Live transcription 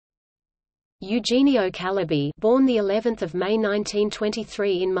Eugenio Calabi, born the 11th of May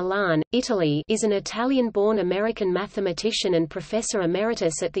 1923 in Milan, Italy, is an Italian-born American mathematician and professor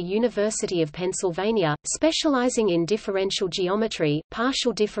emeritus at the University of Pennsylvania, specializing in differential geometry,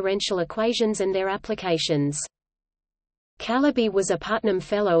 partial differential equations and their applications. Calabi was a Putnam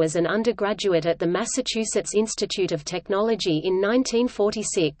Fellow as an undergraduate at the Massachusetts Institute of Technology in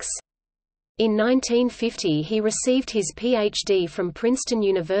 1946. In 1950 he received his Ph.D. from Princeton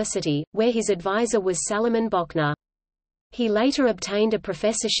University, where his advisor was Salomon Bochner. He later obtained a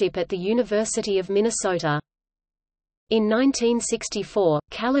professorship at the University of Minnesota. In 1964,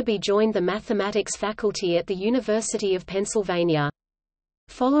 Calabi joined the mathematics faculty at the University of Pennsylvania.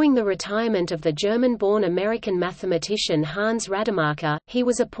 Following the retirement of the German-born American mathematician Hans Rademacher, he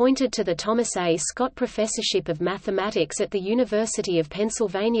was appointed to the Thomas A. Scott Professorship of Mathematics at the University of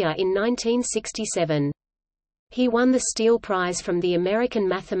Pennsylvania in 1967. He won the Steele Prize from the American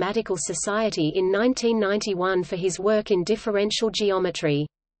Mathematical Society in 1991 for his work in differential geometry.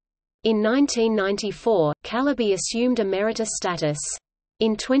 In 1994, Calabi assumed emeritus status.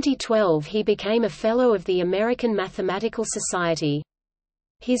 In 2012 he became a Fellow of the American Mathematical Society.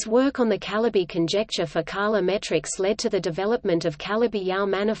 His work on the Calabi conjecture for Kähler metrics led to the development of Calabi-Yau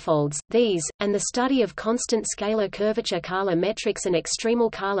manifolds. These, and the study of constant scalar curvature Kähler metrics and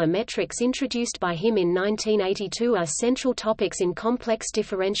extremal Kähler metrics introduced by him in 1982, are central topics in complex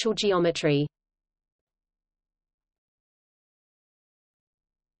differential geometry.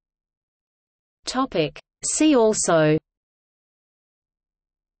 See also: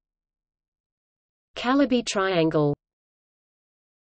 Calabi triangle.